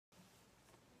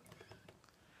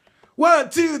1,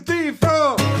 2, 3,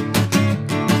 4.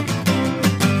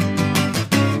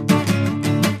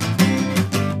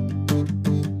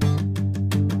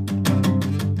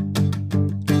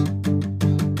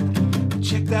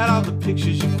 Checked out all the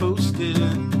pictures you posted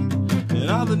and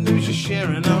all the news you're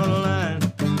sharing online.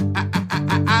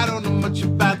 I don't know much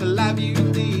about the life you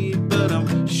lead, but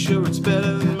I'm sure it's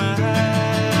better than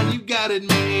mine. You got it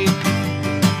made,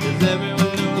 'cause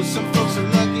everyone knows some folks are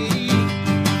lucky.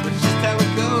 That's just how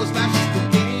it goes, life's just a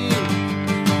game.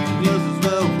 Yours is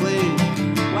well played,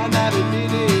 why not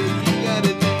admit it? You got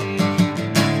it made.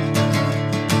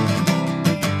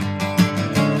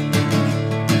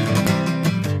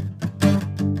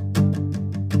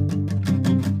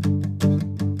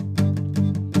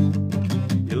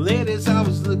 Your lady's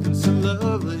always looking so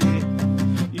lovely.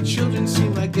 Your children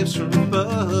seem like gifts from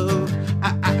above.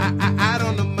 I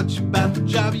don't know much about the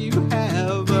job you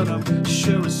have, but I'm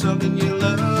sure it's something you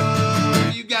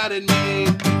love. You got it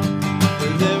made,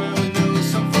 'cause everyone knows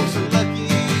some folks are lucky.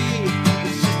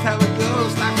 It's just how it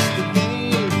goes, life's the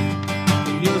game,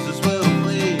 and yours is well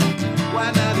played. Why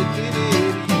not admit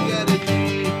it? You got it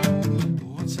made.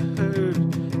 Once I heard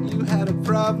you had a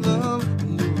problem, I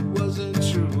knew it wasn't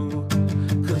true,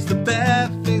 'cause the bad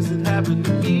things that happened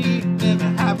to me never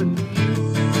happened to you.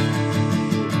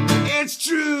 It's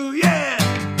true, yeah!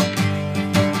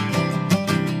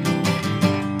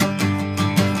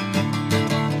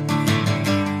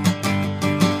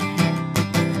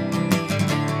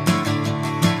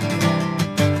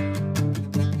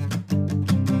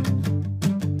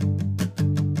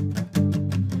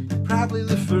 Probably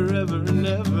live forever and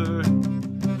ever,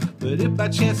 but if by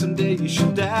chance someday you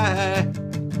should die,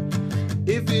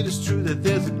 if it is true that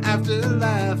there's an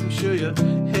afterlife, I'm sure your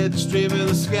head's straight for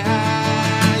the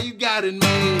sky. You got it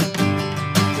made,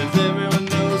 'cause everyone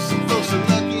knows some folks are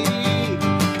lucky.